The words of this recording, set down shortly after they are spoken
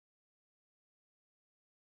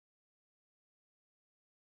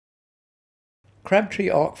Crabtree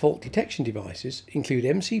arc fault detection devices include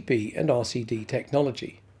MCB and RCD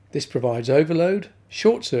technology. This provides overload,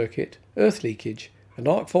 short circuit, earth leakage and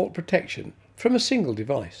arc fault protection from a single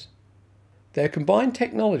device. Their combined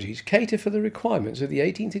technologies cater for the requirements of the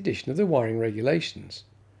 18th edition of the Wiring Regulations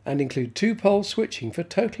and include two-pole switching for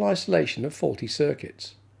total isolation of faulty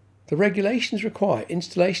circuits. The regulations require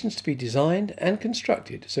installations to be designed and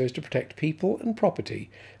constructed so as to protect people and property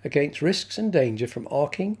against risks and danger from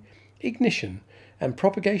arcing, ignition and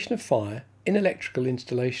propagation of fire in electrical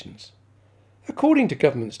installations. According to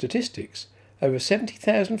government statistics, over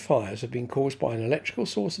 70,000 fires have been caused by an electrical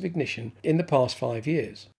source of ignition in the past 5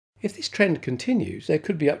 years. If this trend continues, there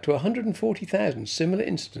could be up to 140,000 similar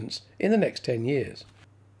incidents in the next 10 years.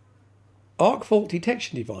 Arc fault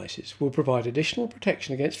detection devices will provide additional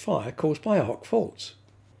protection against fire caused by arc faults.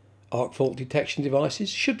 Arc fault detection devices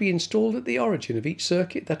should be installed at the origin of each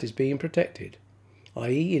circuit that is being protected,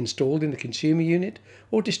 i.e. installed in the consumer unit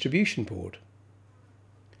or distribution board.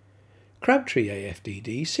 Crabtree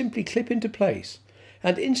AFDDs simply clip into place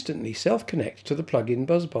and instantly self-connect to the plug-in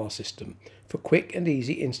busbar system for quick and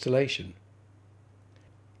easy installation.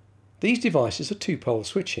 These devices are two-pole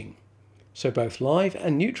switching, so both live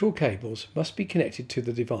and neutral cables must be connected to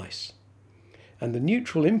the device, and the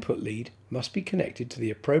neutral input lead must be connected to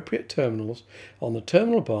the appropriate terminals on the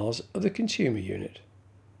terminal bars of the consumer unit.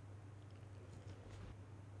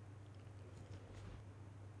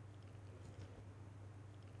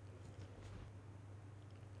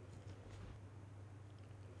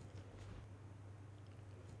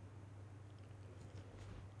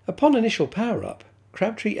 Upon initial power-up,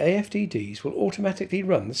 Crabtree AFDDs will automatically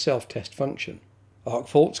run the self-test function. Arc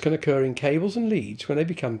faults can occur in cables and leads when they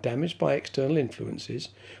become damaged by external influences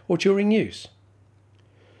or during use.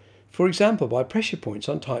 For example, by pressure points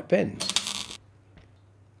on tight bends,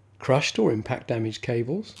 crushed or impact damaged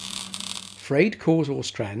cables, frayed cores or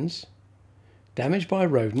strands, damage by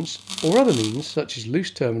rodents or other means such as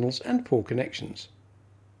loose terminals and poor connections.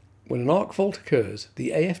 When an arc fault occurs,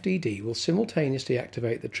 the AFDD will simultaneously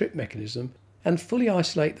activate the trip mechanism and fully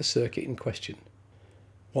isolate the circuit in question.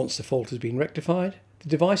 Once the fault has been rectified, the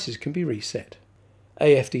devices can be reset.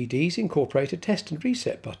 AFDDs incorporate a test and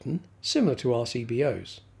reset button similar to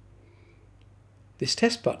RCBOs. This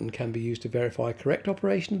test button can be used to verify correct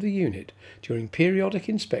operation of the unit during periodic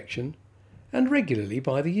inspection and regularly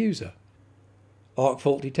by the user. Arc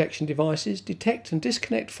fault detection devices detect and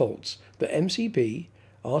disconnect faults that MCB,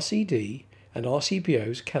 RCD and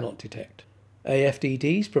RCBOs cannot detect.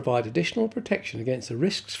 AFDDs provide additional protection against the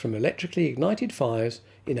risks from electrically ignited fires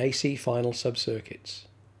in AC final subcircuits.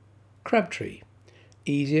 Crabtree.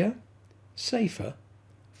 Easier, safer,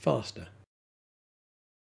 faster.